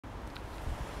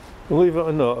Believe it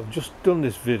or not, I've just done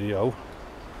this video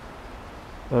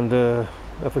and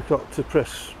I forgot to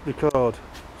press record,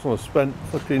 so I spent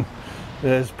fucking,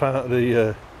 there's part of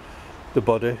the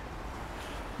body.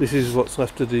 This is what's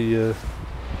left of the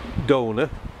donor.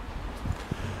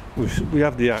 We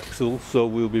have the axle, so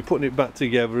we'll be putting it back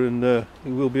together, and it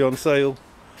will be on sale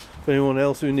for anyone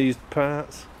else who needs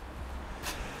parts.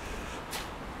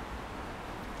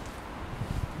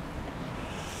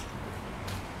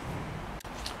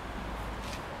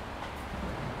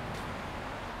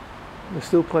 There's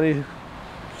still plenty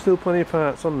of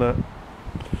parts on that.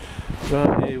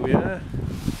 Right, here we are.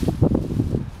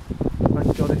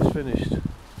 Thank God it's finished.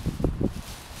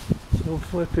 No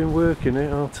flipping work in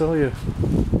it, I'll tell you.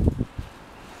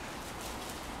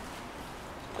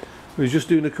 We were just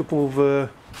doing a couple of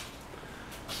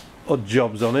odd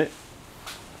jobs on it,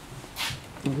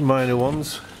 minor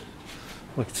ones,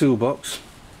 like a toolbox.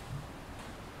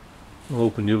 I'll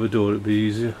open the other door, it'll be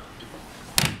easier.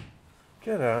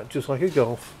 Get out, just like a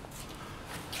golf.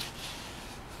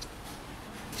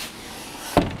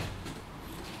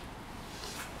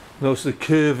 Notice the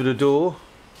curve of the door.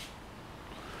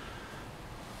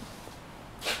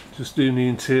 Just doing the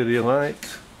interior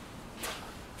light.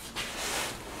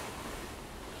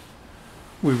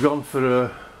 We've gone for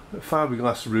a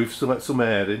fiberglass roof to let some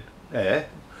air in.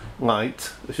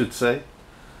 Light, I should say.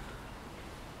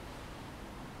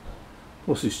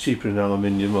 Plus it's cheaper than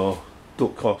aluminium or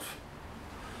duck off.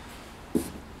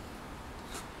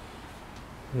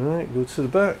 Right, go to the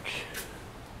back.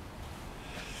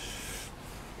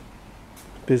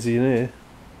 Busy in here.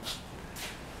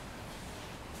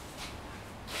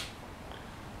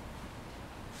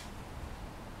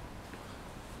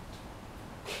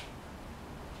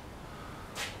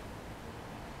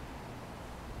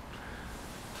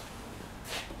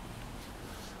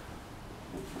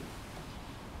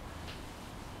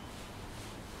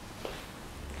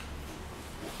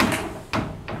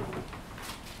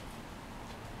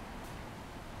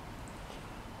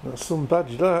 That's some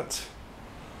badge, that.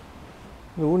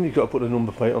 No wonder you've got to put a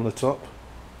number plate on the top.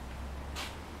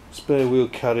 Spare wheel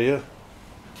carrier.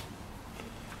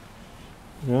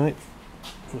 Right,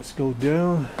 let's go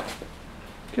down.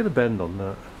 Get a bend on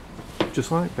that,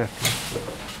 just like that.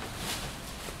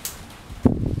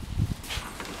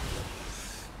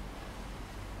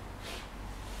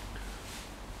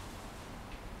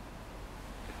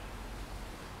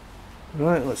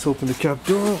 Right, let's open the cab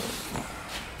door.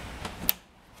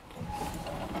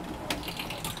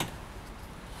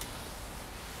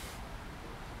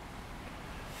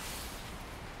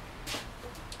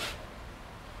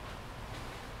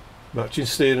 Matching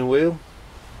steering wheel.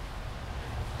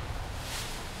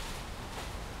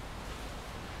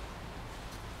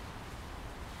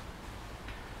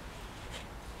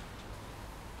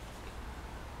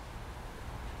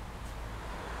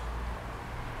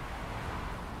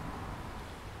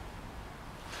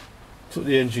 Took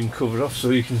the engine cover off so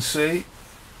you can see.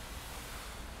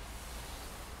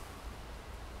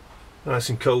 Nice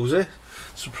and cosy.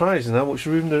 Surprising how much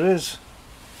room there is.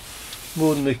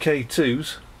 More than the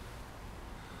K2s.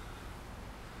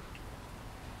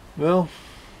 Well,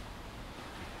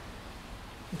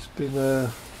 it's been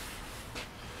a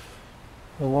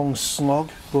long slog,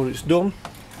 but it's done.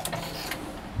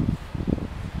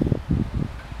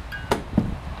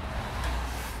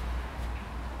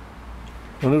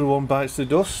 Another one bites the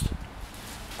dust.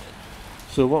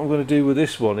 So what I'm going to do with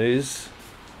this one is,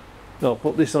 I'll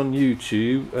put this on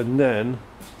YouTube, and then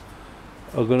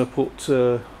I'm going to put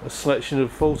a selection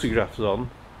of photographs on,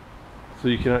 so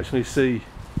you can actually see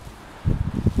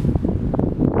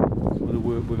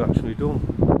work we've actually done.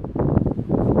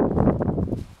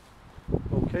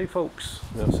 Okay folks,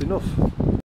 that's enough.